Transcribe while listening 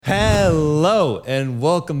Hello and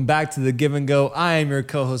welcome back to the Give and Go. I am your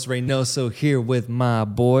co-host Reynoso here with my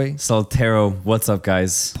boy Soltero. What's up,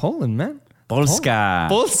 guys? Poland, man. Polska.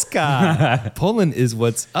 Polska. Poland is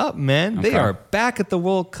what's up, man. Okay. They are back at the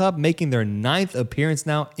World Cup, making their 9th appearance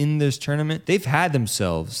now in this tournament. They've had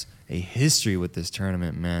themselves a history with this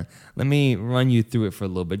tournament, man. Let me run you through it for a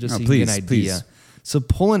little bit just so you get an idea. Please. So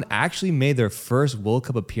Poland actually made their first World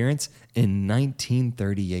Cup appearance in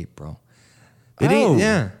 1938, bro.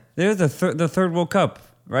 They're the third World Cup,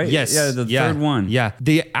 right? Yes. Yeah, the third one. Yeah.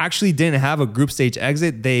 They actually didn't have a group stage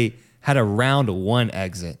exit. They had a round one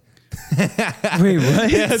exit. Wait,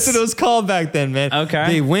 what? Yeah, that's what it was called back then, man. Okay.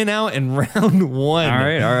 They went out in round one. All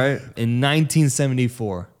right. In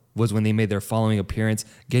 1974 was when they made their following appearance,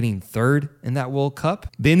 getting third in that World Cup.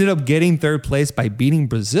 They ended up getting third place by beating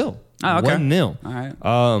Brazil. Oh, okay. 1-0.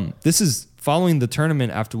 All right. This is following the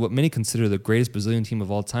tournament after what many consider the greatest Brazilian team of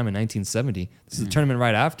all time in 1970. This is the tournament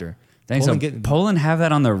right after. Thanks. Poland have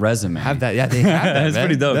that on their resume. Have that. Yeah, they have that. That's man.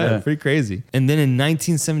 pretty dope. Yeah. Pretty crazy. And then in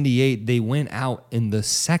 1978, they went out in the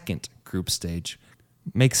second group stage.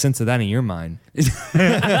 Makes sense of that in your mind. Okay.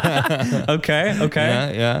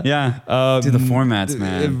 Yeah. Dude, the formats,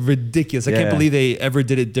 man. Ridiculous. I can't believe they ever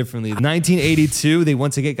did it differently. 1982, they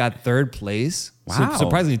once again got third place. Wow. So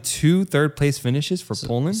surprisingly, 2 third place finishes for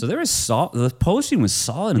Poland. So the Polish team was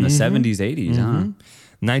solid in the 70s, 80s, huh?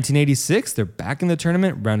 1986, they're back in the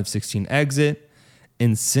tournament, round of 16 exit.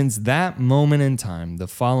 And since that moment in time, the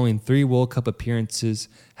following 3 World Cup appearances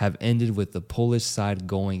have ended with the Polish side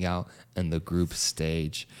going out in the group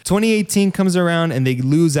stage. 2018 comes around and they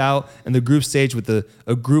lose out in the group stage with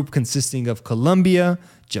a group consisting of Colombia,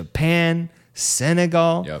 Japan,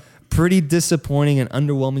 Senegal. Yep. Pretty disappointing and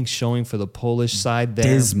underwhelming showing for the Polish side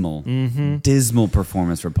there. Dismal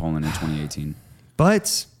performance for Poland in 2018.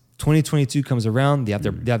 But 2022 comes around. They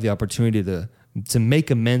have the opportunity to make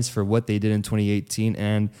amends for what they did in 2018,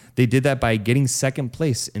 and they did that by getting second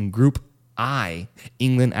place in Group I.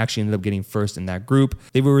 England actually ended up getting first in that group.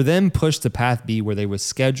 They were then pushed to Path B, where they were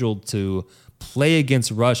scheduled to play against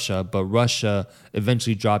Russia, but Russia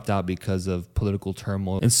eventually dropped out because of political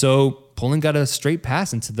turmoil. And so Poland got a straight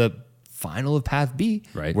pass into the final of Path B,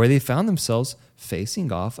 right, where they found themselves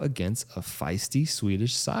facing off against a feisty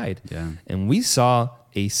Swedish side. Yeah. And we saw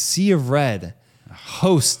a sea of red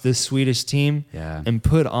host this Swedish team and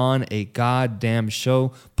put on a goddamn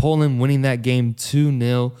show. Poland winning that game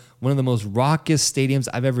 2-0. One of the most raucous stadiums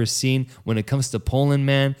I've ever seen when it comes to Poland,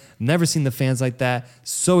 man. Never seen the fans like that.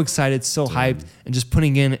 So excited, so hyped, and just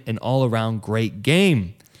putting in an all-around great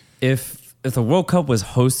game. If the World Cup was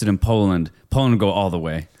hosted in Poland would go all the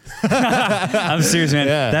way. I'm serious, man.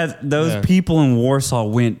 Yeah. Those people in Warsaw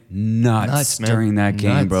went nuts during that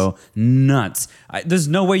game, bro. Nuts. There's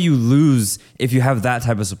no way you lose if you have that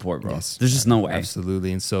type of support, bro. Yes. There's just no way.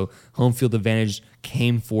 Absolutely. And so home field advantage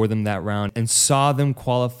came for them that round and saw them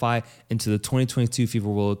qualify into the 2022 FIFA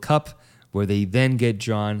World Cup, where they then get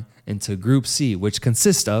drawn into Group C, which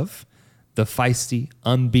consists of the feisty,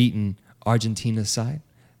 unbeaten Argentina side,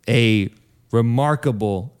 a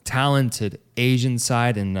remarkable, talented Asian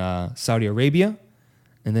side in Saudi Arabia,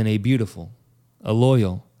 and then a beautiful, a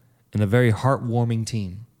loyal, and a very heartwarming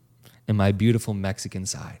team in my beautiful Mexican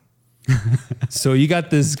side. So you got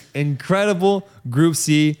this incredible Group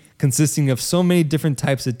C consisting of so many different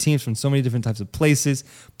types of teams from so many different types of places.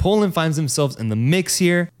 Poland finds themselves in the mix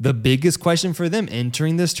here. The biggest question for them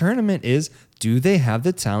entering this tournament is, do they have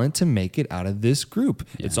the talent to make it out of this group?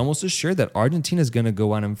 Yeah. It's almost assured that Argentina is going to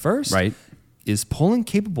go out in first. Right. Is Poland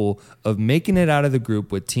capable of making it out of the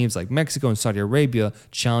group with teams like Mexico and Saudi Arabia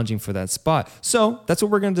challenging for that spot? So that's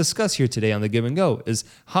what we're going to discuss here today on the Give and Go, is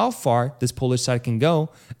how far this Polish side can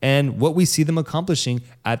go and what we see them accomplishing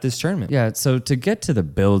at this tournament. Yeah, so to get to the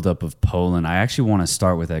buildup of Poland, I actually want to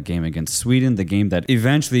start with that game against Sweden, the game that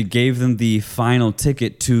eventually gave them the final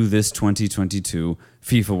ticket to this 2022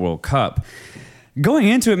 FIFA World Cup. Going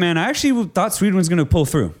into it, man, I actually thought Sweden was going to pull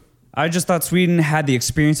through. I just thought Sweden had the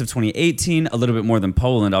experience of 2018 a little bit more than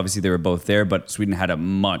Poland. Obviously, they were both there, but Sweden had a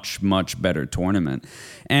much, much better tournament.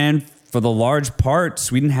 And for the large part,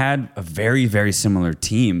 Sweden had a very, very similar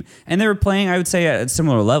team. And they were playing, I would say, at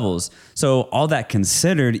similar levels. So all that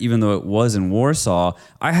considered, even though it was in Warsaw,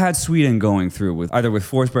 I had Sweden going through with either with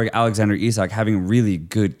Forsberg, Alexander Isak having a really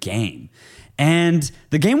good game. And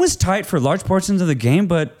the game was tight for large portions of the game,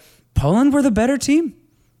 but Poland were the better team.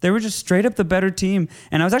 They were just straight up the better team.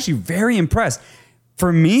 And I was actually very impressed.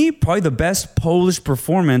 For me, probably the best Polish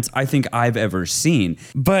performance I think I've ever seen.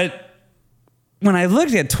 But when I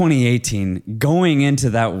looked at 2018 going into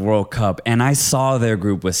that World Cup and I saw their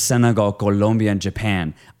group with Senegal, Colombia, and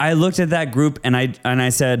Japan, I looked at that group and I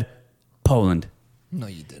said, Poland. No,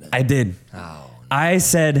 you didn't. I did. Oh. I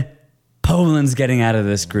said Poland's getting out of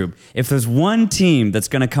this group. If there's one team that's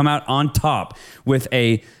going to come out on top with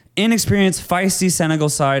a inexperienced, feisty Senegal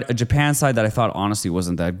side, a Japan side that I thought honestly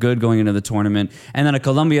wasn't that good going into the tournament, and then a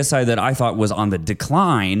Colombia side that I thought was on the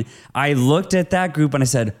decline, I looked at that group and I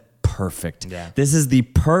said, perfect. Yeah. This is the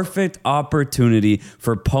perfect opportunity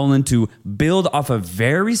for Poland to build off a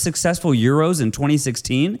very successful Euros in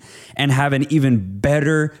 2016 and have an even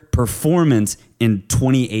better performance in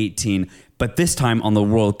 2018, but this time on the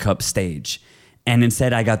World Cup stage. And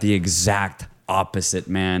instead, I got the exact opposite,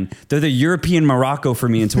 man. They're the European Morocco for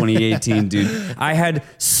me in 2018, dude. I had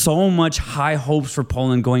so much high hopes for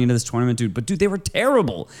Poland going into this tournament, dude. But, dude, they were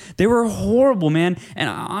terrible. They were horrible, man. And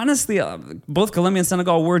honestly, both Colombia and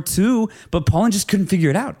Senegal were too, but Poland just couldn't figure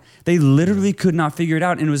it out. They literally could not figure it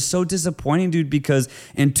out. And it was so disappointing, dude, because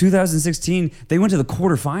in 2016, they went to the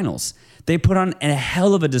quarterfinals. They put on a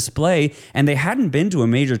hell of a display, and they hadn't been to a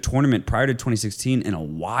major tournament prior to 2016 in a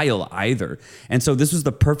while either. And so this was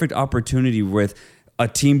the perfect opportunity with a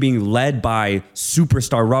team being led by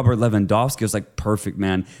superstar Robert Lewandowski. It was like, perfect,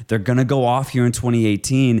 man. They're going to go off here in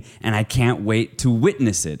 2018, and I can't wait to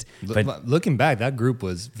witness it. But looking back, that group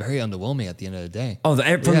was very underwhelming at the end of the day. Oh,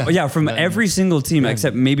 from every single team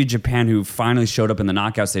except maybe Japan, who finally showed up in the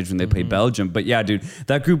knockout stage when they played Belgium. But yeah, dude,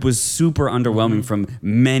 that group was super underwhelming from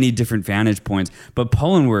many different vantage points. But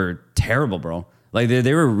Poland were terrible, bro. Like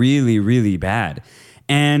they were really, really bad.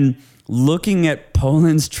 And looking at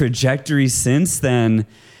Poland's trajectory since then,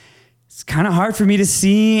 it's kind of hard for me to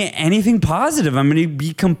see anything positive. I'm going to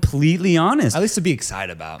be completely honest. At least to be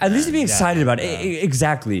excited about. At least to be excited about.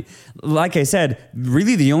 Exactly. Like I said,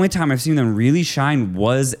 really the only time I've seen them really shine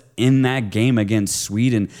was in that game against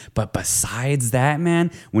Sweden. But besides that,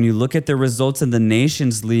 man, when you look at their results in the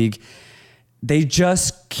Nations League, they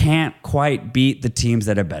just can't quite beat the teams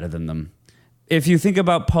that are better than them. If you think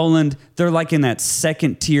about Poland, they're like in that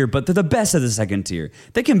second tier, but they're the best of the second tier.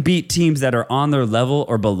 They can beat teams that are on their level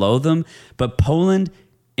or below them, but Poland,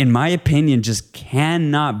 in my opinion, just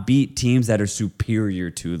cannot beat teams that are superior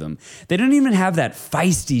to them. They don't even have that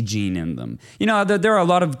feisty gene in them. You know, there are a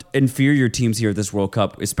lot of inferior teams here at this World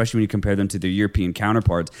Cup, especially when you compare them to their European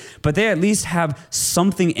counterparts, but they at least have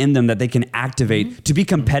something in them that they can activate to be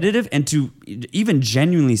competitive and to even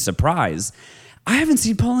genuinely surprise. I haven't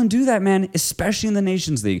seen Poland do that, man, especially in the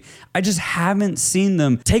Nations League. I just haven't seen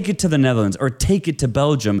them take it to the Netherlands or take it to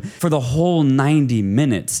Belgium for the whole 90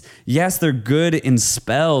 minutes. Yes, they're good in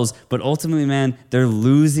spells, but ultimately, man, they're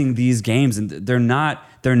losing these games, and they're not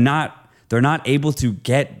able to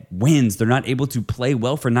get wins. They're not able to play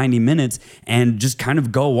well for 90 minutes and just kind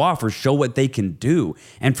of go off or show what they can do.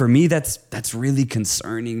 And for me, that's really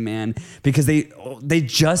concerning, man, because they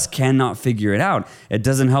just cannot figure it out. It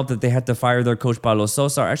doesn't help that they had to fire their coach, Paulo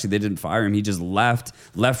Sousa. Actually, they didn't fire him. He just left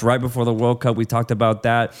right before the World Cup. We talked about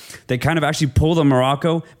that. They kind of actually pulled a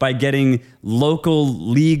Morocco by getting local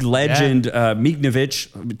league legend Michnovic,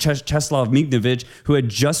 Czeslaw Michnovic, who had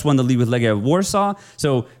just won the league with Legia Warsaw.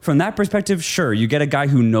 So from that perspective, sure, you get a guy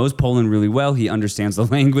who knows Poland really well. He understands the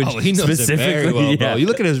language. Oh, he knows specifically. it very well, bro. Yeah. You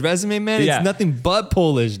look at his resume, man. It's nothing but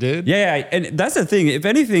Polish, dude. Yeah, and that's the thing. If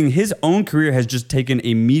anything, his own career has just taken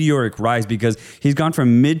a meteoric rise because he's gone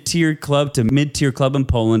from mid-tier club to mid-tier club in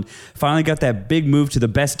Poland. Finally got that big move to the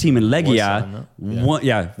best team in Legia.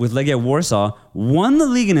 Warsaw, with Legia Warsaw. Won the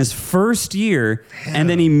league in his first year, and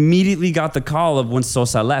then immediately got the call of when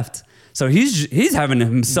Sosa left. So he's having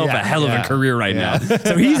himself a hell of a career right now.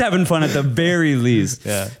 So he's having fun at the very least.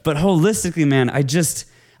 Yeah. But holistically, man,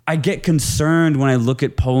 I get concerned when I look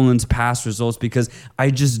at Poland's past results because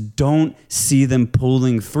I just don't see them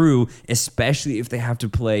pulling through, especially if they have to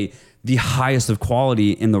play the highest of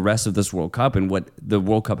quality in the rest of this World Cup and what the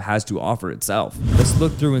World Cup has to offer itself. Let's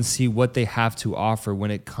look through and see what they have to offer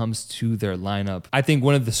when it comes to their lineup. I think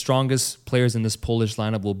one of the strongest players in this Polish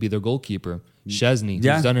lineup will be their goalkeeper, Szczesny,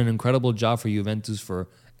 who's done an incredible job for Juventus for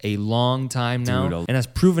a long time now and has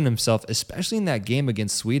proven himself, especially in that game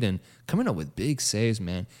against Sweden, coming up with big saves,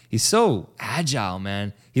 man. He's so agile,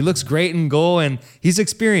 man. He looks great in goal and he's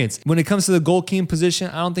experienced. When it comes to the goalkeeping position,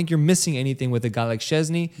 I don't think you're missing anything with a guy like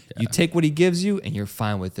Szczesny. You take what he gives you and you're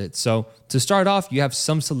fine with it. So to start off, you have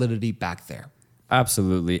some solidity back there.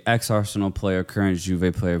 Absolutely. Ex-Arsenal player, current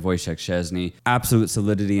Juve player, Wojciech Szczesny. Absolute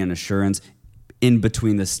solidity and assurance in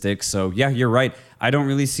between the sticks. So yeah, you're right. I don't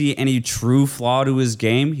really see any true flaw to his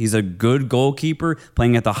game. He's a good goalkeeper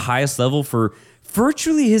playing at the highest level for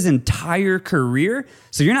virtually his entire career.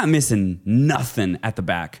 So you're not missing nothing at the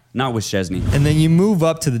back, not with Szczesny. And then you move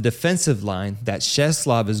up to the defensive line that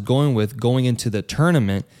Czeslaw is going with going into the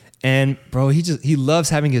tournament. And bro, he loves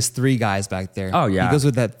having his 3 guys back there. Oh, yeah. He goes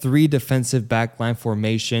with that 3 defensive backline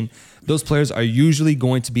formation. Those players are usually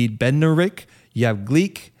going to be Bednarik, you have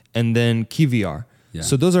Gleek, and then Kiviar. Yeah.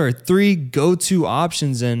 So those are 3 go-to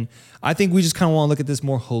options. And I think we just kind of want to look at this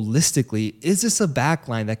more holistically. Is this a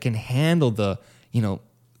backline that can handle the,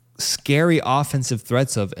 scary offensive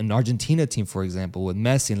threats of an Argentina team, for example, with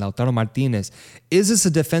Messi and Lautaro Martinez? Is this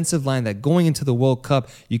a defensive line that going into the World Cup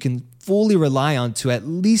you can fully rely on to at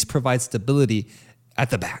least provide stability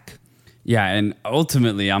at the back? Yeah, and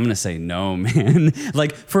ultimately, I'm going to say no, man.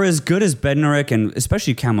 Like, for as good as Bednarik and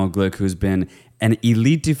especially Kamil Glik, who's been an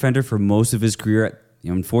elite defender for most of his career, the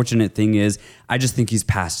unfortunate thing is, I just think he's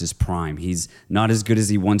past his prime. He's not as good as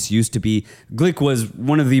he once used to be. Glik was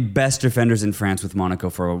one of the best defenders in France with Monaco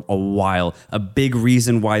for a while. A big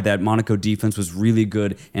reason why that Monaco defense was really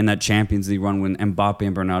good in that Champions League run when Mbappe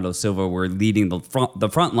and Bernardo Silva were leading the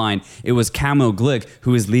front line. It was Kamil Glik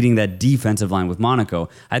who is leading that defensive line with Monaco.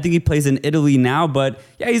 I think he plays in Italy now, but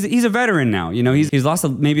yeah, he's a veteran now. He's lost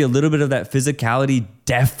maybe a little bit of that physicality.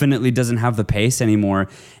 Definitely doesn't have the pace anymore.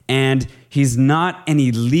 And he's not an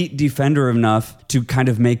elite defender enough to kind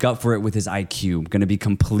of make up for it with his IQ. I'm going to be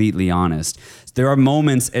completely honest. There are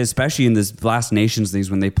moments, especially in this last Nations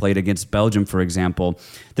Leagues when they played against Belgium, for example,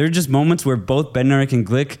 there are just moments where both Bednarik and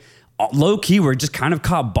Glik, low-key, were just kind of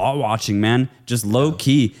caught ball watching, man. Just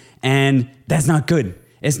low-key. And that's not good.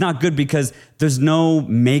 It's not good because there's no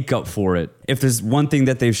makeup for it. If there's one thing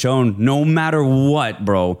that they've shown, no matter what,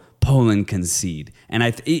 bro, Poland concede. And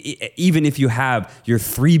even if you have your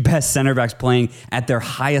 3 best center backs playing at their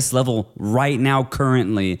highest level right now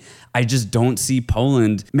currently, I just don't see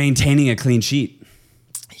Poland maintaining a clean sheet.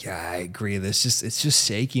 Yeah, I agree. It's just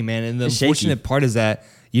shaky, man. And the unfortunate part is that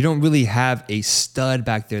you don't really have a stud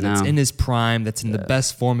back there that's in his prime, that's in the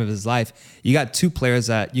best form of his life. You got 2 players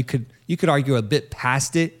that you could argue are a bit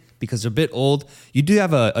past it because they're a bit old. You do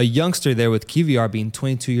have a youngster there with Kiviar being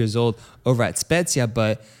 22 years old over at Spezia,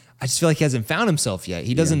 but I just feel like he hasn't found himself yet.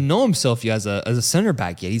 He doesn't know himself yet as a center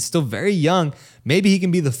back yet. He's still very young. Maybe he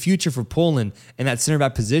can be the future for Poland in that center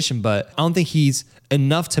back position, but I don't think he's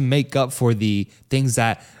enough to make up for the things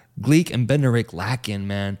that Gleek and Bednarik lack in,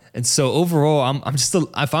 man. And so overall,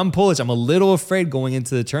 if I'm Polish, I'm a little afraid going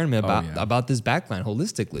into the tournament about this backline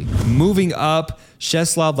holistically. Moving up,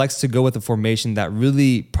 Czeslaw likes to go with a formation that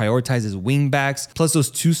really prioritizes wing backs, plus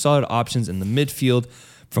those 2 solid options in the midfield.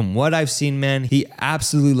 From what I've seen, man, he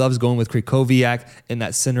absolutely loves going with Krychowiak in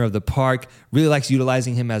that center of the park. Really likes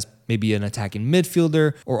utilizing him as maybe an attacking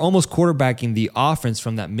midfielder or almost quarterbacking the offense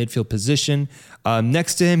from that midfield position.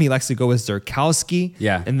 Next to him, he likes to go with Zerkowski.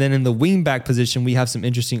 Yeah. And then in the wingback position, we have some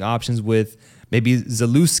interesting options with maybe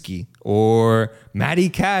Zalewski or Matty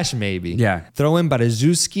Cash maybe. Yeah. Throw in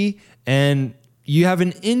Baraszewski, and you have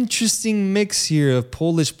an interesting mix here of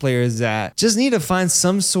Polish players that just need to find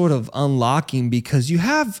some sort of unlocking because you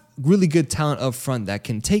have really good talent up front that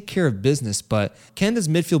can take care of business, but can this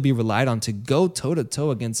midfield be relied on to go toe-to-toe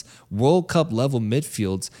against World Cup level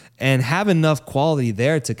midfields and have enough quality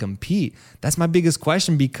there to compete? That's my biggest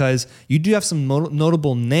question because you do have some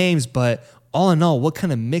notable names, but all in all, what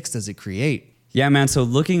kind of mix does it create? Yeah, man. So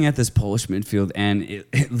looking at this Polish midfield, and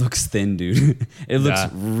it looks thin, dude. It looks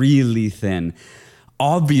really thin.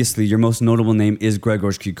 Obviously, your most notable name is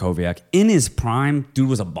Grzegorz Krychowiak. In his prime, dude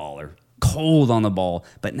was a baller. Cold on the ball.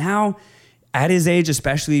 But now, at his age,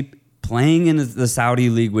 especially playing in the Saudi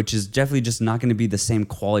League, which is definitely just not going to be the same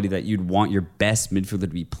quality that you'd want your best midfielder to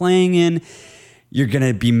be playing in, you're going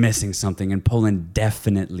to be missing something, and Poland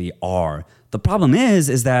definitely are. The problem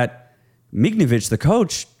is that Mignovic, the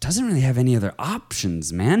coach, doesn't really have any other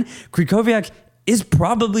options, man. Krychowiak is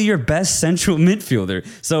probably your best central midfielder.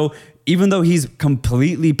 So even though he's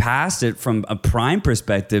completely past it from a prime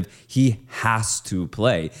perspective, he has to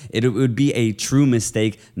play. It would be a true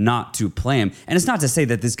mistake not to play him. And it's not to say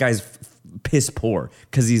that this guy's piss poor,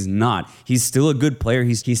 because he's not. He's still a good player.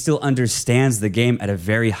 He still understands the game at a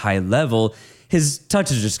very high level. His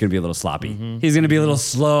touch is just going to be a little sloppy. He's going to be a little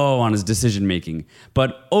slow on his decision making.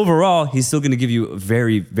 But overall, he's still going to give you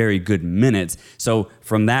very, very good minutes. So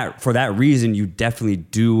for that reason, you definitely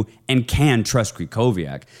do and can trust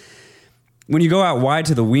Krychowiak. When you go out wide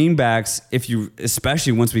to the wing backs,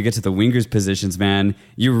 especially once we get to the wingers positions, man,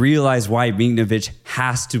 you realize why Mignovic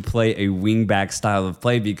has to play a wing back style of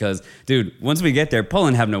play because, dude, once we get there,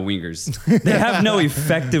 Poland have no wingers. They have no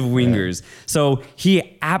effective wingers. So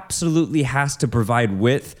he absolutely has to provide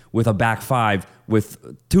width with a back 5 with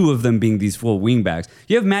two of them being these full wingbacks.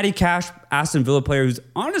 You have Matty Cash, Aston Villa player who's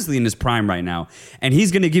honestly in his prime right now, and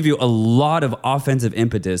he's going to give you a lot of offensive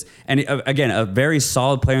impetus. And again, a very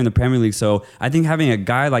solid player in the Premier League. So I think having a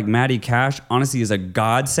guy like Matty Cash honestly is a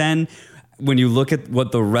godsend when you look at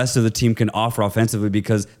what the rest of the team can offer offensively,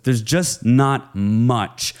 because there's just not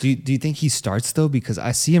much. Do you think he starts though? Because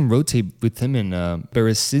I see him rotate with him and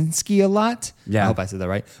Berezinski a lot. Yeah. I hope I said that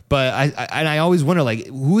right. But I always wonder, like,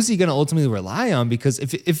 who is he going to ultimately rely on? Because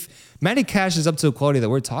if Matty Cash is up to the quality that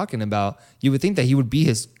we're talking about, you would think that he would be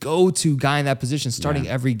his go-to guy in that position starting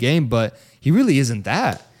every game, but he really isn't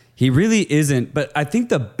that. He really isn't, but I think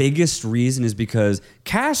the biggest reason is because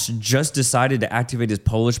Cash just decided to activate his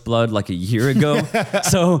Polish blood like a year ago.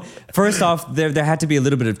 So first off, there had to be a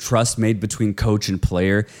little bit of trust made between coach and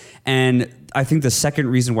player. And I think the second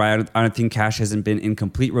reason why I don't think Cash hasn't been in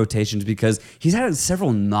complete rotation is because he's had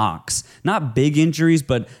several knocks. Not big injuries,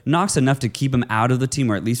 but knocks enough to keep him out of the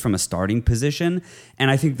team, or at least from a starting position.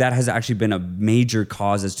 And I think that has actually been a major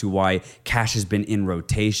cause as to why Cash has been in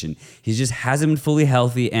rotation. He just hasn't been fully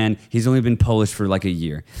healthy, and he's only been Polish for like a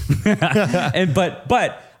year.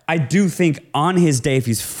 But I do think on his day, if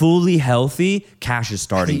he's fully healthy, Cash is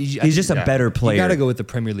starting. He's just a better player. You got to go with the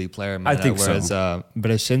Premier League player, man. I think whereas, so.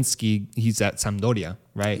 Berezinski, he's at Sampdoria,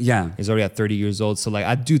 right? Yeah. He's already at 30 years old. So, like,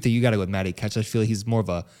 I do think you got to go with Matty Cash. I feel like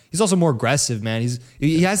he's also more aggressive, man.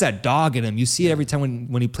 He has that dog in him. You see it every time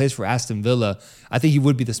when he plays for Aston Villa. I think he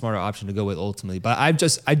would be the smarter option to go with ultimately. But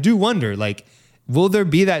I do wonder, like, will there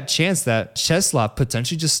be that chance that Česlav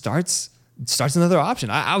potentially just starts another option?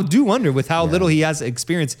 I do wonder with how little he has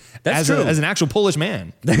experience as an actual Polish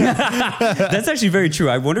man. That's actually very true.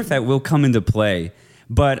 I wonder if that will come into play.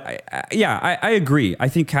 But I agree. I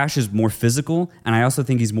think Cash is more physical, and I also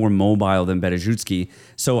think he's more mobile than Berezinski.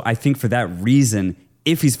 So I think for that reason,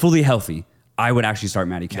 if he's fully healthy, I would actually start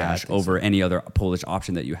Matty Cash over any other Polish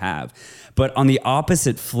option that you have. But on the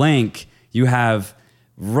opposite flank, you have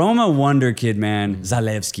Roma wonder kid, man,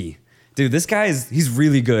 Zalewski. Dude, this guy he's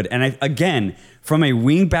really good. And again, from a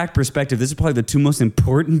wing-back perspective, this is probably the two most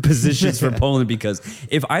important positions for Poland, because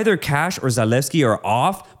if either Cash or Zalewski are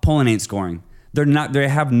off, Poland ain't scoring. They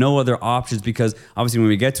have no other options, because obviously when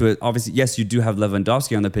we get to it, obviously, yes, you do have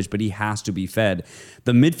Lewandowski on the pitch, but he has to be fed.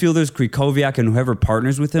 The midfielders, Krychowiak and whoever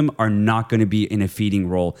partners with him, are not going to be in a feeding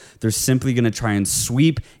role. They're simply going to try and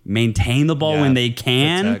sweep, maintain the ball when they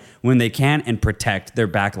can, and protect their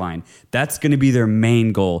back line. That's going to be their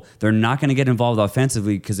main goal. They're not going to get involved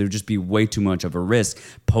offensively because it would just be way too much of a risk.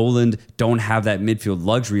 Poland don't have that midfield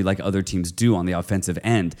luxury like other teams do on the offensive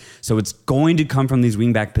end. So it's going to come from these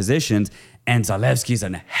wingback positions. And Zalewski's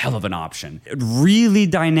a hell of an option. Really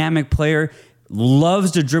dynamic player, loves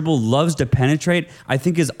to dribble, loves to penetrate. I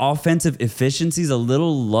think his offensive efficiency is a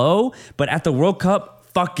little low, but at the World Cup,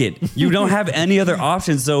 fuck it. You don't have any other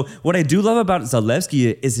options. So what I do love about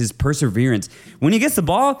Zalewski is his perseverance. When he gets the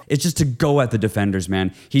ball, it's just to go at the defenders,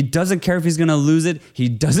 man. He doesn't care if he's going to lose it. He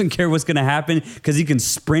doesn't care what's going to happen because he can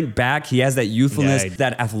sprint back. He has that youthfulness,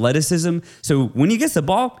 that athleticism. So when he gets the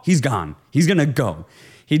ball, he's gone. He's going to go.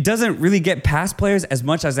 He doesn't really get past players as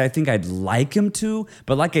much as I think I'd like him to.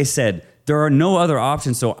 But like I said, there are no other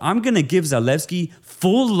options. So I'm going to give Zalewski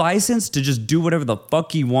full license to just do whatever the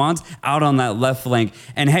fuck he wants out on that left flank.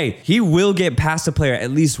 And hey, he will get past a player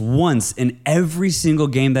at least once in every single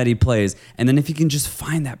game that he plays. And then if he can just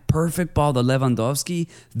find that perfect ball to Lewandowski,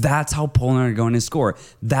 that's how Poland are going to score.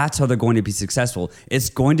 That's how they're going to be successful. It's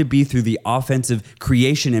going to be through the offensive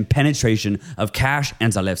creation and penetration of Cash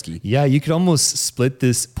and Zalewski. Yeah, you could almost split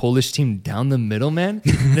this Polish team down the middle, man.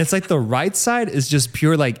 And it's like the right side is just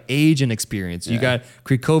pure like age and experience. You got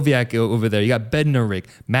Krychowiak over there. You got Bednarek,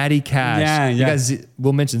 Matty Cash. You got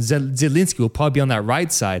we'll mention Zielinski will probably be on that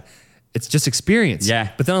right side. It's just experience. Yeah.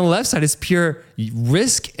 But then on the left side, it's pure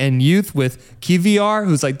risk and youth with Kvyat,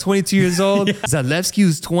 who's like 22 years old. Zalewski,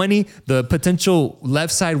 who's 20. The potential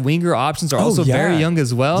left side winger options are also very young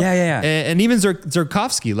as well. And even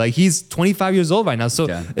Zurkowski, like he's 25 years old right now. So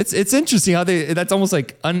it's interesting how that's almost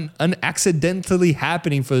like unaccidentally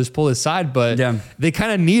happening for this Polish side. But they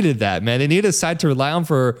kind of needed that, man. They needed a side to rely on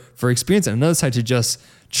for experience and another side to just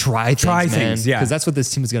try things, because that's what this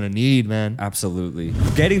team is going to need, man. Absolutely.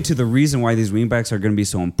 Getting to the reason why these wingbacks are going to be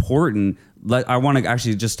so important, I want to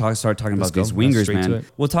actually just start talking about these wingers, man.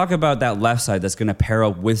 We'll talk about that left side that's going to pair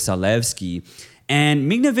up with Zalewski. And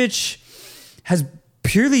Mignovic has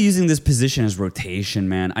purely using this position as rotation,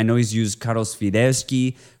 man. I know he's used Karol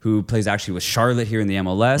Swiderski, who plays actually with Charlotte here in the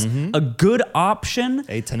MLS. A good option.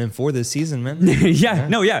 10-4 this season, man.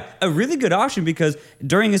 A really good option because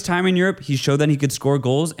during his time in Europe, he showed that he could score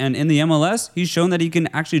goals. And in the MLS, he's shown that he can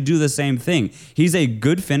actually do the same thing. He's a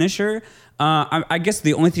good finisher. I guess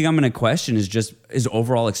the only thing I'm going to question is just his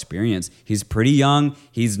overall experience. He's pretty young.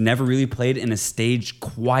 He's never really played in a stage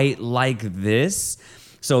quite like this.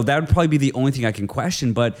 So that would probably be the only thing I can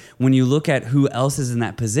question. But when you look at who else is in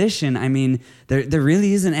that position, I mean, there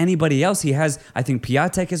really isn't anybody else. He has, I think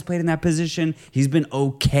Piatek has played in that position. He's been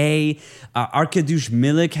okay. Arkadiusz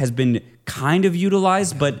Milik has been kind of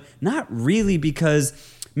utilized, but not really, because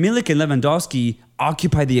Milik and Lewandowski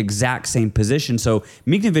occupy the exact same position. So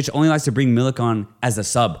Mignovic only likes to bring Milik on as a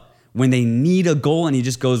sub when they need a goal, and he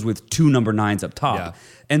just goes with 2 number 9s up top. Yeah.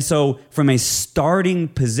 And so from a starting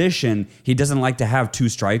position, he doesn't like to have 2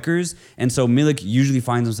 strikers. And so Milik usually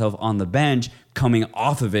finds himself on the bench coming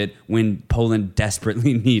off of it when Poland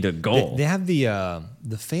desperately need a goal. They have the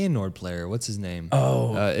Feyenoord player. What's his name?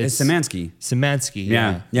 It's Szymanski. Szymanski.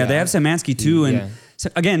 Yeah, they have Szymanski too. And so,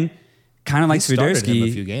 again, kind of like started him Swiderski.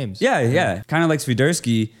 a few games. Yeah. Kind of like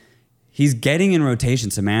Swiderski. He's getting in rotation,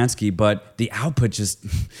 Szymanski, but the output just,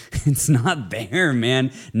 it's not there,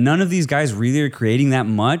 man. None of these guys really are creating that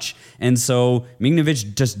much. And so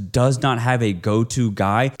Mignovic just does not have a go-to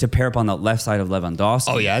guy to pair up on the left side of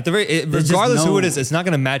Lewandowski. Oh, yeah. At the regardless who it is, it's not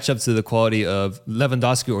going to match up to the quality of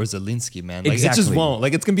Lewandowski or Zielinski, man. Like, Exactly. It just won't.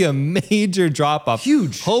 Like, it's going to be a major drop-off.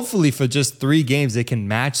 Huge. Hopefully for just 3 games, they can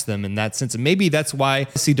match them in that sense. And maybe that's why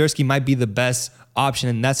Siderski might be the best option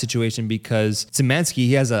in that situation, because Szymanski,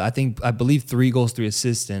 he has I believe 3 goals, 3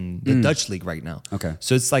 assists in the Dutch league right now. Okay.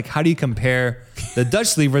 So it's like, how do you compare the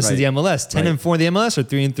Dutch league versus Right. the MLS? 10 Right. and 4 in the MLS or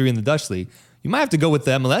 3 and 3 in the Dutch league? You might have to go with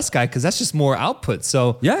the MLS guy, because that's just more output.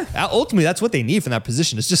 So Yeah. ultimately that's what they need from that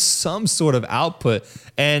position. It's just some sort of output.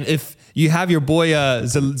 And if you have your boy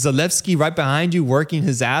Zalewski right behind you working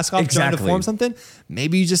his ass off trying to Exactly. form something,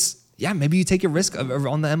 maybe you take a risk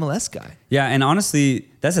on the MLS guy. Yeah, and honestly,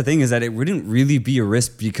 that's the thing, is that it wouldn't really be a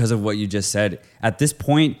risk because of what you just said. At this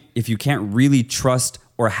point, if you can't really trust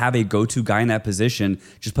or have a go-to guy in that position,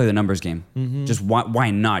 just play the numbers game. Just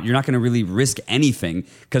why not? You're not going to really risk anything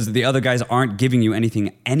because the other guys aren't giving you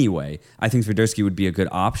anything anyway. I think Swiderski would be a good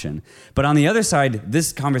option. But on the other side,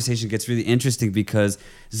 this conversation gets really interesting because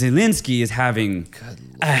Zielinski is having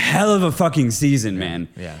a hell of a fucking season, man.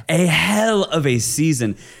 Yeah. A hell of a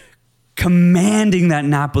season. Commanding that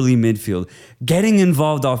Napoli midfield, getting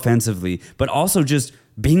involved offensively, but also just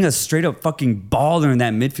being a straight up fucking baller in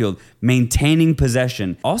that midfield, maintaining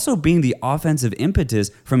possession, also being the offensive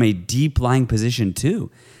impetus from a deep lying position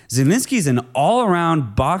too. Zielinski is an all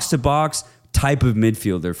around box to box type of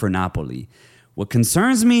midfielder for Napoli. What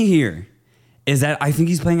concerns me here is that I think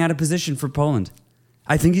he's playing out of position for Poland.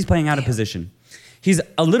 I think he's playing out of position. He's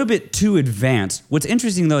a little bit too advanced. What's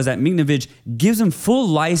interesting, though, is that Mignovic gives him full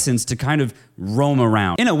license to kind of roam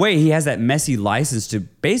around. In a way, he has that messy license to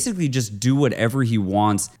basically just do whatever he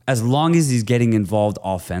wants as long as he's getting involved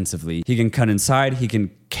offensively. He can cut inside, he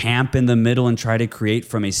can camp in the middle and try to create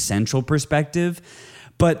from a central perspective.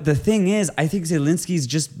 But the thing is, I think Zielinski's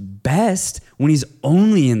just best when he's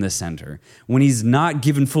only in the center, when he's not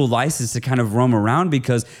given full license to kind of roam around,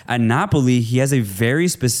 because at Napoli, he has a very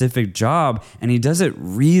specific job and he does it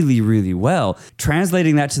really, really well.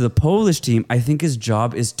 Translating that to the Polish team, I think his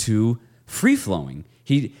job is too free-flowing.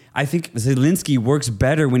 I think Zielinski works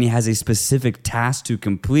better when he has a specific task to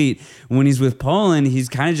complete. When he's with Poland, he's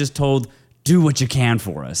kind of just told, do what you can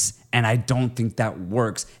for us. And I don't think that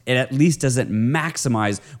works. It at least doesn't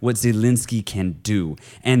maximize what Zielinski can do.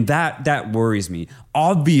 And that worries me.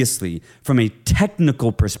 Obviously, from a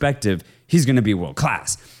technical perspective, he's going to be world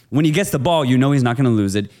class. When he gets the ball, you know he's not going to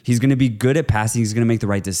lose it. He's going to be good at passing. He's going to make the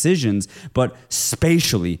right decisions. But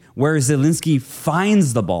spatially, where Zielinski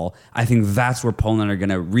finds the ball, I think that's where Poland are going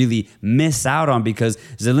to really miss out on, because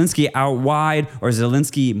Zielinski out wide or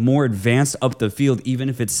Zielinski more advanced up the field, even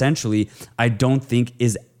if it's centrally, I don't think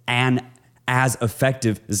is an as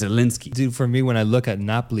effective Zielinski. Dude, for me, when I look at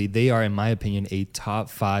Napoli, they are, in my opinion, a top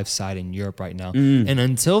 5 side in Europe right now. And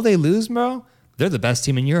until they lose, bro, they're the best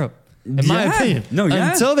team in Europe. In my opinion.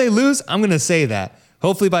 Until they lose, I'm going to say that.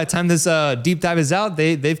 Hopefully by the time this deep dive is out,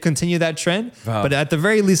 they've continued that trend. Wow. But at the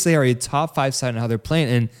very least, they are a top 5 side in how they're playing.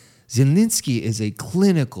 And Zielinski is a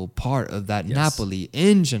clinical part of that Napoli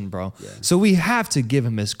engine, bro. Yeah. So we have to give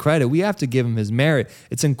him his credit. We have to give him his merit.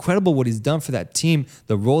 It's incredible what he's done for that team,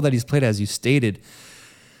 the role that he's played, as you stated.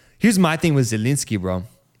 Here's my thing with Zielinski, bro.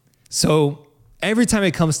 So every time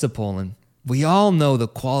it comes to Poland, we all know the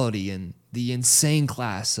quality and the insane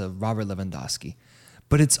class of Robert Lewandowski.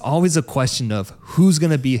 But it's always a question of who's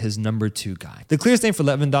going to be his number 2 guy. The clearest thing for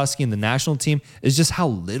Lewandowski in the national team is just how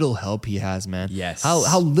little help he has, man. Yes.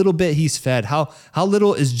 How little bit he's fed, how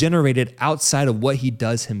little is generated outside of what he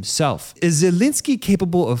does himself. Is Zielinski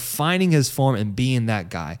capable of finding his form and being that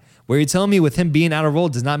guy Where you're telling me with him being out of role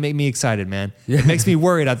does not make me excited, man. It makes me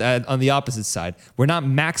worried on the opposite side. We're not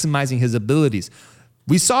maximizing his abilities.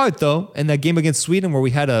 We saw it, though, in that game against Sweden where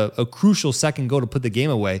we had a crucial second goal to put the game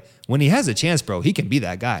away. When he has a chance, bro, he can be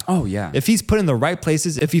that guy. Oh, yeah. If he's put in the right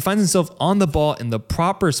places, if he finds himself on the ball in the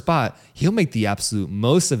proper spot, he'll make the absolute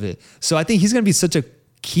most of it. So I think he's going to be such a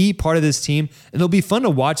key part of this team, and it'll be fun to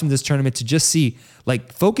watch him this tournament to just see,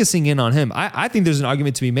 like, focusing in on him. I think there's an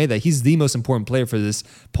argument to be made that he's the most important player for this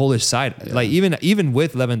Polish side, like even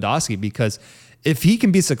with Lewandowski, because if he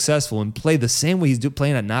can be successful and play the same way he's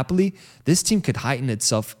playing at Napoli, this team could heighten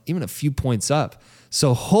itself even a few points up.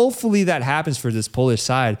 So hopefully that happens for this Polish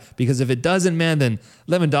side, because if it doesn't, man, then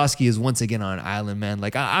Lewandowski is once again on an island, man.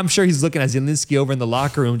 Like I'm sure he's looking at Zielinski over in the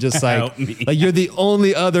locker room, just like you're the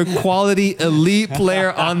only other quality elite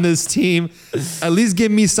player on this team. At least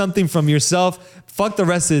give me something from yourself. Fuck the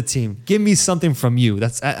rest of the team. Give me something from you.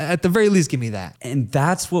 That's at the very least, give me that. And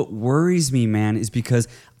that's what worries me, man, is because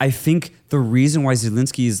I think the reason why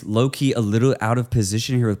Zielinski is low-key a little out of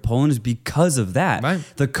position here with Poland is because of that. Right.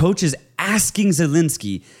 The coach is asking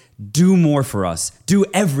Zielinski, do more for us. Do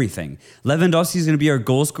everything. Lewandowski is going to be our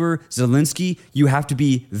goal scorer. Zielinski, you have to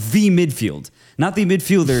be the midfield. Not the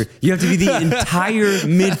midfielder. You have to be the entire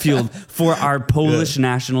midfield for our Polish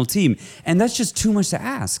national team. And that's just too much to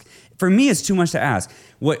ask. For me, it's too much to ask.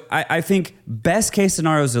 What I think best case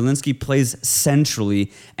scenario, Zielinski plays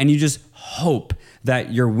centrally, and you just hope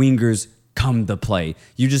that your wingers come to play.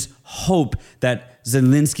 You just hope that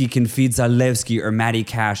Zielinski can feed Zalewski or Matty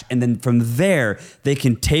Cash, and then from there, they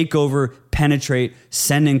can take over, penetrate,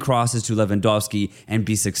 send in crosses to Lewandowski, and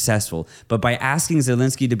be successful. But by asking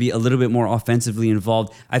Zielinski to be a little bit more offensively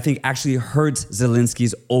involved, I think actually hurts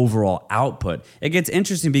Zielinski's overall output. It gets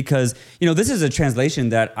interesting because, this is a translation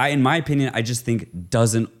that in my opinion, I just think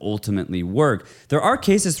doesn't ultimately work. There are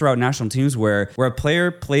cases throughout national teams where a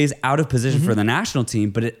player plays out of position for the national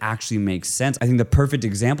team, but it actually makes sense. I think the perfect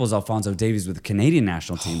example is Alphonso Davies with the Canadian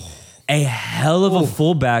national team. A hell of a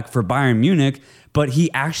fullback for Bayern Munich, but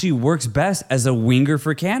he actually works best as a winger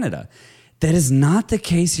for Canada. That is not the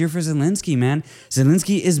case here for Zielinski, man.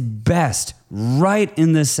 Zielinski is best right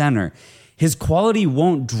in the center. His quality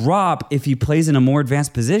won't drop if he plays in a more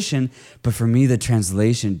advanced position, but for me, the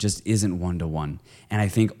translation just isn't one-to-one. And I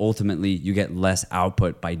think ultimately you get less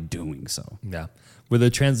output by doing so. Yeah. Where the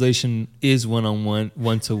translation is one-on-one,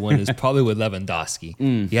 one-to-one is probably with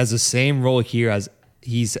Lewandowski. He has the same role here as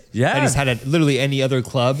he's had at literally any other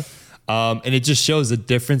club. And it just shows the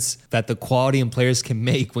difference that the quality in players can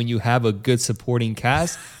make when you have a good supporting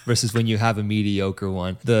cast versus when you have a mediocre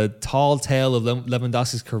one. The tall tale of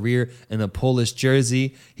Lewandowski's career in a Polish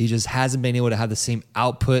jersey, he just hasn't been able to have the same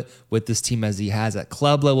output with this team as he has at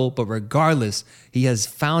club level. But regardless, he has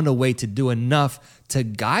found a way to do enough to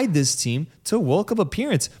guide this team to a World Cup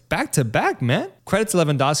appearance back to back, man. Credit to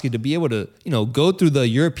Lewandowski to be able to, go through the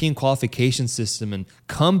European qualification system and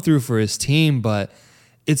come through for his team, but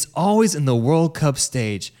it's always in the World Cup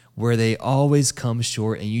stage where they always come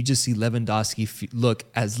short, and you just see Lewandowski look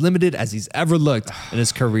as limited as he's ever looked in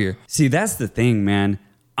his career. See, that's the thing, man.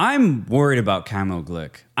 I'm worried about Kamil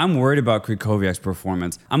Glik. I'm worried about Krychowiak's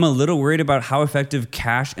performance. I'm a little worried about how effective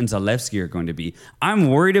Cash and Zalewski are going to be. I'm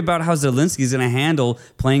worried about how Zielinski is going to handle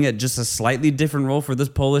playing at just a slightly different role for this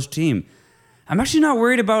Polish team. I'm actually not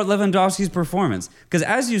worried about Lewandowski's performance because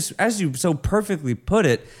as you so perfectly put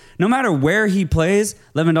it, no matter where he plays,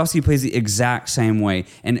 Lewandowski plays the exact same way.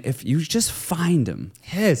 And if you just find him,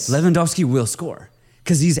 Lewandowski will score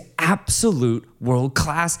because he's absolute world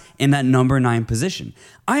class in that number 9 position.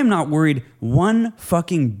 I am not worried one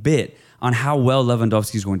fucking bit on how well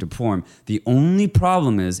Lewandowski is going to perform. The only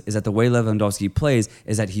problem is that the way Lewandowski plays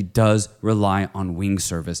is that he does rely on wing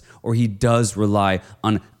service, or he does rely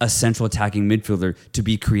on a central attacking midfielder to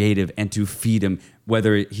be creative and to feed him,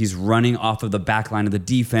 whether he's running off of the back line of the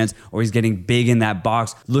defense or he's getting big in that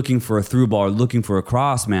box, looking for a through ball or looking for a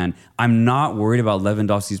cross, man. I'm not worried about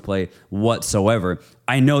Lewandowski's play whatsoever.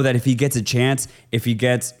 I know that if he gets a chance, if he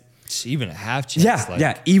gets even a half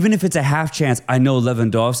chance. Even if it's a half chance, I know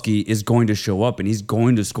Lewandowski is going to show up and he's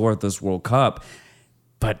going to score at this World Cup.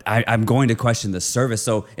 But I'm going to question the service.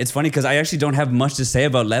 So it's funny because I actually don't have much to say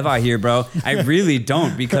about Levi here, bro. I really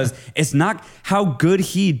don't, because it's not how good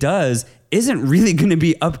he does isn't really going to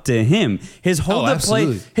be up to him. His hold up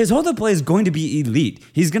play is going to be elite.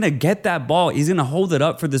 He's going to get that ball. He's going to hold it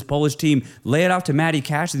up for this Polish team, lay it off to Matty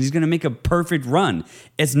Cash, and he's going to make a perfect run.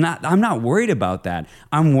 I'm not worried about that.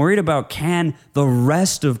 I'm worried about, can the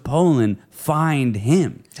rest of Poland find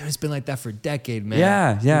him? It's been like that for a decade, man.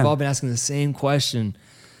 Yeah. We've all been asking the same question.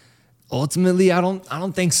 Ultimately, I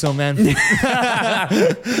don't think so, man.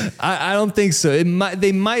 I don't think so.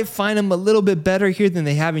 They might find him a little bit better here than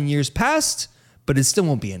they have in years past, but it still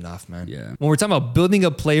won't be enough, man. Yeah. When we're talking about building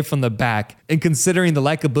a play from the back and considering the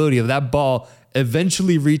likability of that ball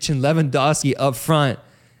eventually reaching Lewandowski up front,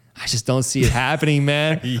 I just don't see it happening,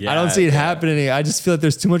 man. I don't see it happening. I just feel like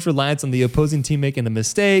there's too much reliance on the opposing team making a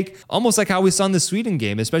mistake. Almost like how we saw in the Sweden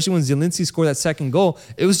game, especially when Zielinski scored that second goal.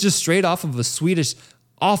 It was just straight off of a Swedish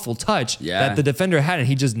awful touch that the defender had, and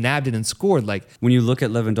he just nabbed it and scored. Like, when you look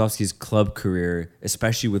at Lewandowski's club career,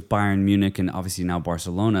 especially with Bayern Munich and obviously now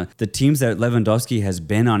Barcelona, the teams that Lewandowski has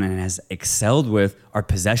been on and has excelled with are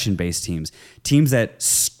possession-based teams. Teams that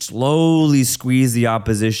slowly squeeze the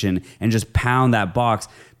opposition and just pound that box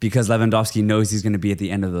because Lewandowski knows he's going to be at the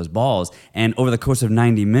end of those balls. And over the course of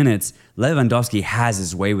 90 minutes, Lewandowski has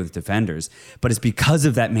his way with defenders. But it's because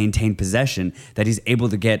of that maintained possession that he's able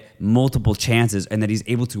to get multiple chances and that he's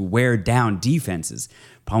able to wear down defenses.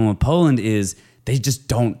 Problem with Poland is they just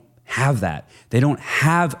don't have that. They don't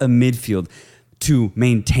have a midfield to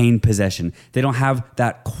maintain possession. They don't have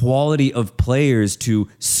that quality of players to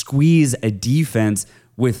squeeze a defense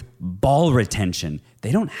with ball retention.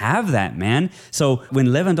 They don't have that, man. So when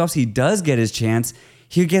Lewandowski does get his chance,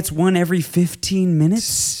 he gets one every 15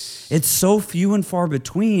 minutes. It's so few and far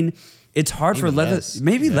between. It's hard for less.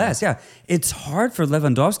 Yeah. It's hard for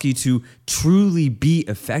Lewandowski to truly be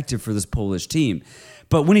effective for this Polish team.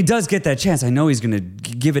 But when he does get that chance, I know he's going to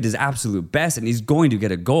give it his absolute best, and he's going to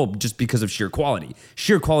get a goal just because of sheer quality.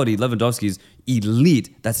 Sheer quality, Lewandowski's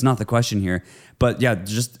elite. That's not the question here. But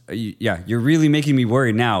you're really making me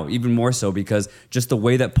worried now, even more so, because just the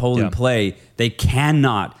way that Poland play, they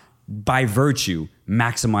cannot, by virtue,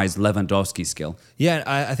 maximize Lewandowski's skill. Yeah,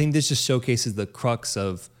 I think this just showcases the crux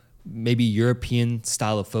of maybe European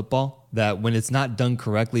style of football, that when it's not done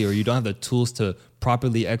correctly or you don't have the tools to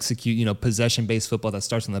properly execute, possession-based football that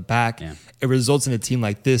starts in the back, it results in a team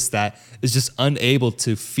like this that is just unable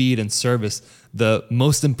to feed and service the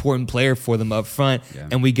most important player for them up front.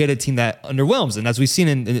 And we get a team that underwhelms. And as we saw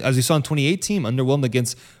in 2018, underwhelmed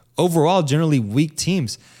against overall generally weak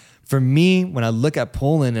teams. For me, when I look at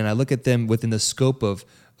Poland and I look at them within the scope of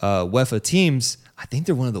UEFA teams, I think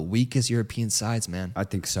they're one of the weakest European sides, man. I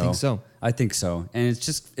think so. And it's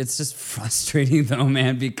just frustrating though,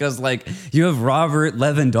 man, because like you have Robert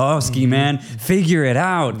Lewandowski, man, figure it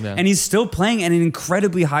out. Yeah. And he's still playing at an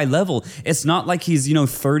incredibly high level. It's not like he's,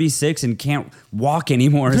 36 and can't walk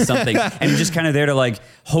anymore or something. And he's just kind of there to like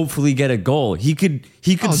hopefully get a goal. He could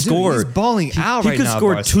score. He's balling out right now. He could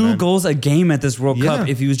score 2 goals a game at this World Cup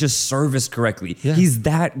if he was just serviced correctly. Yeah. He's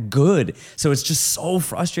that good. So it's just so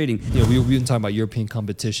frustrating. We've been talking about European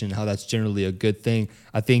competition, how that's generally a good thing.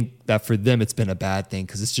 I think that for them, it's been a bad thing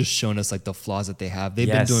because it's just shown us like the flaws that they have. They've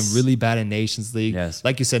been doing really bad in Nations League. Yes.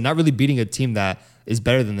 Like you said, not really beating a team that is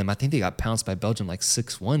better than them. I think they got pounced by Belgium like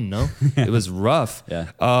 6-1, no? It was rough.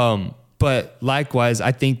 But likewise,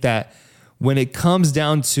 I think that when it comes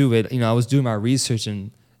down to it, I was doing my research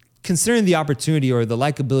and considering the opportunity or the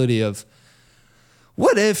likability of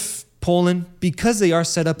what if Poland, because they are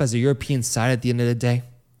set up as a European side at the end of the day,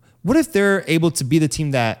 what if they're able to be the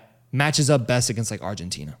team that matches up best against like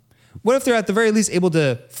Argentina? What if they're at the very least able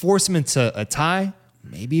to force them into a tie,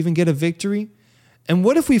 maybe even get a victory? And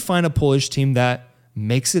what if we find a Polish team that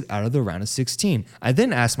makes it out of the round of 16? I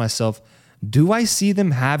then ask myself, do I see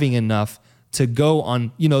them having enough to go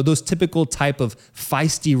on, those typical type of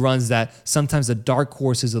feisty runs that sometimes the dark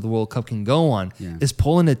horses of the World Cup can go on? Yeah. Is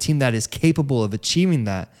Poland a team that is capable of achieving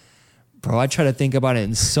that? Bro, I try to think about it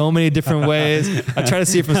in so many different ways. I try to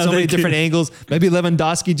see it from so many different angles. Maybe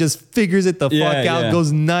Lewandowski just figures it the fuck out,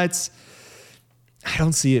 goes nuts. I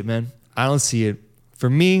don't see it, man. I don't see it. For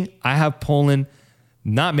me, I have Poland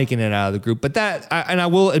not making it out of the group. But I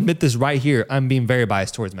will admit this right here, I'm being very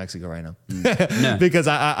biased towards Mexico right now. Because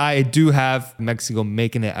I do have Mexico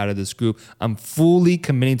making it out of this group. I'm fully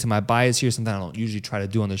committing to my bias here, something I don't usually try to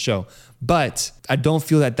do on the show. But I don't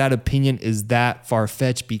feel that opinion is that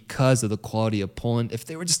far-fetched because of the quality of Poland. If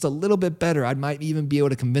they were just a little bit better, I might even be able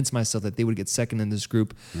to convince myself that they would get second in this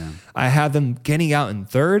group. Yeah. I have them getting out in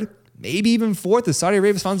third, maybe even fourth if Saudi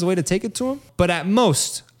Arabia finds a way to take it to them. But at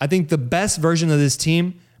most, I think the best version of this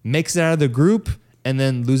team makes it out of the group and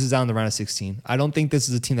then loses out in the round of 16. I don't think this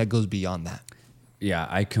is a team that goes beyond that. Yeah,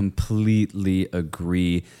 I completely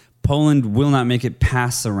agree. Poland will not make it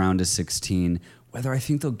past the round of 16. Whether I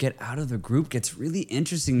think they'll get out of the group gets really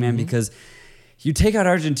interesting, man, because you take out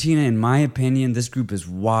Argentina, in my opinion, this group is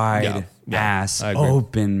wide ass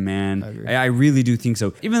open, man. I really do think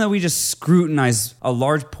so. Even though we just scrutinize a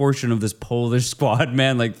large portion of this Polish squad,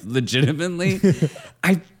 man, like legitimately,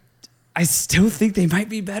 I still think they might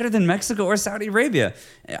be better than Mexico or Saudi Arabia.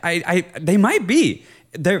 They might be.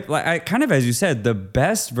 They're like, kind of as you said, the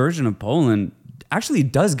best version of Poland actually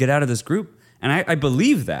does get out of this group, and I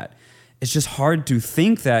believe that. It's just hard to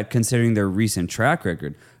think that considering their recent track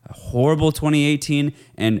record. A horrible 2018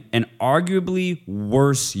 and an arguably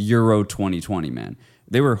worse Euro 2020, man.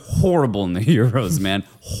 They were horrible in the Euros, man.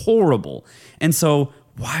 Horrible. And so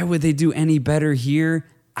why would they do any better here?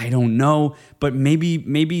 I don't know. But maybe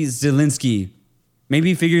Zielinski, maybe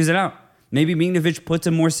he figures it out. Maybe Mignjevic puts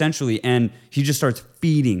him more centrally and he just starts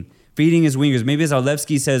feeding his wingers. Maybe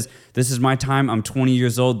Zalewski says, this is my time. I'm 20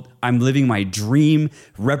 years old. I'm living my dream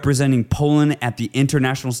representing Poland at the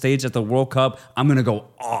international stage at the World Cup. I'm going to go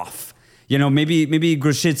off. You know, maybe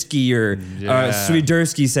Grosicki or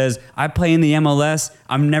Swiderski says, I play in the MLS.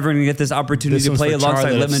 I'm never going to get this opportunity to play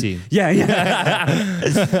alongside Lippmann. Yeah.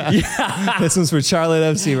 This one's for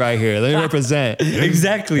Charlotte FC right here. Let me represent.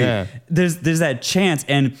 Exactly. Yeah. There's that chance.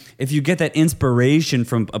 And if you get that inspiration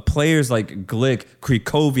from players like Glick,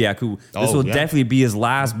 Krychowiak, who this will definitely be his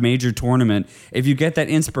last major tournament. If you get that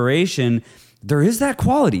inspiration, there is that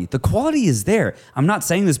quality. The quality is there. I'm not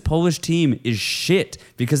saying this Polish team is shit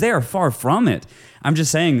because they are far from it. I'm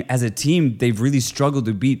just saying as a team, they've really struggled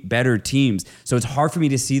to beat better teams. So it's hard for me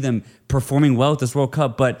to see them performing well at this World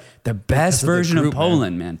Cup. But the best version of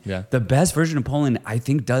Poland, man. Yeah. The best version of Poland, I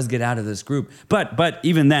think, does get out of this group. But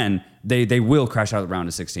even then, they will crash out of the round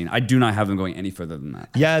of 16. I do not have them going any further than that.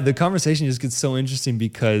 Yeah, the conversation just gets so interesting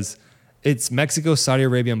because it's Mexico, Saudi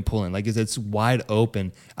Arabia, and Poland. Like, it's wide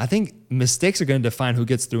open. I think mistakes are going to define who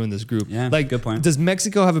gets through in this group. Yeah, like, good point. Does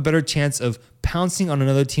Mexico have a better chance of pouncing on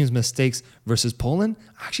another team's mistakes versus Poland?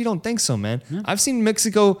 I actually don't think so, man. Yeah. I've seen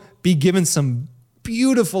Mexico be given some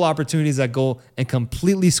beautiful opportunities at goal and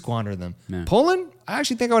completely squander them. Yeah. Poland, I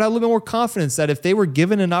actually think I would have a little bit more confidence that if they were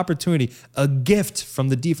given an opportunity, a gift from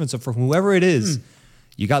the defense or from whoever it is,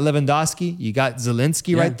 you got Lewandowski, you got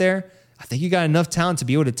Zielinski right there. I think you got enough talent to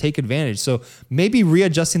be able to take advantage. So maybe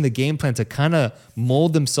readjusting the game plan to kind of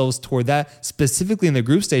mold themselves toward that, specifically in the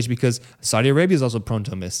group stage, because Saudi Arabia is also prone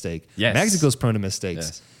to a mistake. Yes. Mexico's prone to mistakes.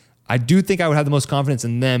 Yes. I do think I would have the most confidence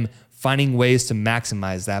in them finding ways to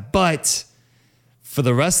maximize that. But for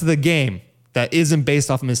the rest of the game, that isn't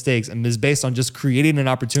based off of mistakes and is based on just creating an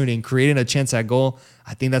opportunity and creating a chance at goal,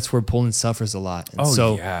 I think that's where Poland suffers a lot.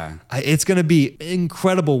 And it's going to be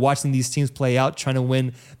incredible watching these teams play out, trying to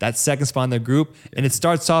win that second spot in their group. And it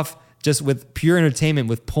starts off just with pure entertainment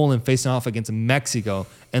with Poland facing off against Mexico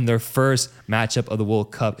in their first matchup of the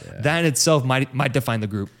World Cup. Yeah. That in itself might define the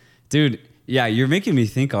group. Dude, yeah, you're making me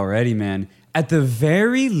think already, man. At the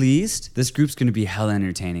very least, this group's going to be hella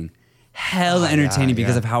entertaining.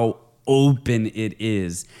 Because of how open it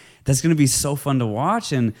is. That's going to be so fun to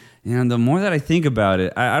watch. And the more that I think about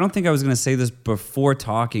it, I don't think I was going to say this before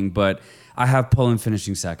talking, but I have Poland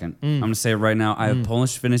finishing second. I'm going to say it right now. I have Poland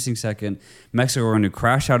finishing second. Mexico are going to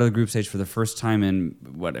crash out of the group stage for the first time in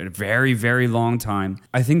a very, very long time.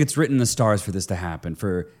 I think it's written in the stars for this to happen,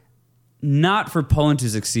 not for Poland to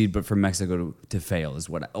succeed, but for Mexico to fail is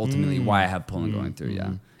what ultimately why I have Poland going through.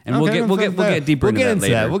 Yeah. And we'll get deeper into that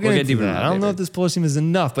later. We'll get deeper into that. I don't know if this Polish team is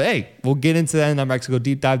enough, but hey, we'll get into that in our Mexico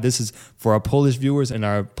deep dive. This is for our Polish viewers and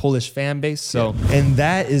our Polish fan base. So, and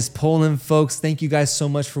that is Poland, folks. Thank you guys so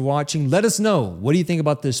much for watching. Let us know, what do you think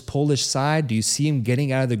about this Polish side? Do you see them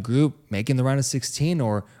getting out of the group, making the round of 16,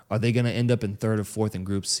 or are they going to end up in third or fourth in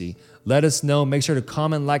Group C? Let us know. Make sure to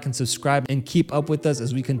comment, like, and subscribe, and keep up with us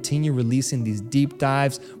as we continue releasing these deep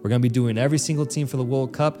dives. We're going to be doing every single team for the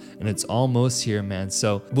World Cup, and it's almost here, man.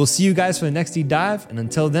 So we'll see you guys for the next deep dive, and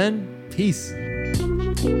until then, peace.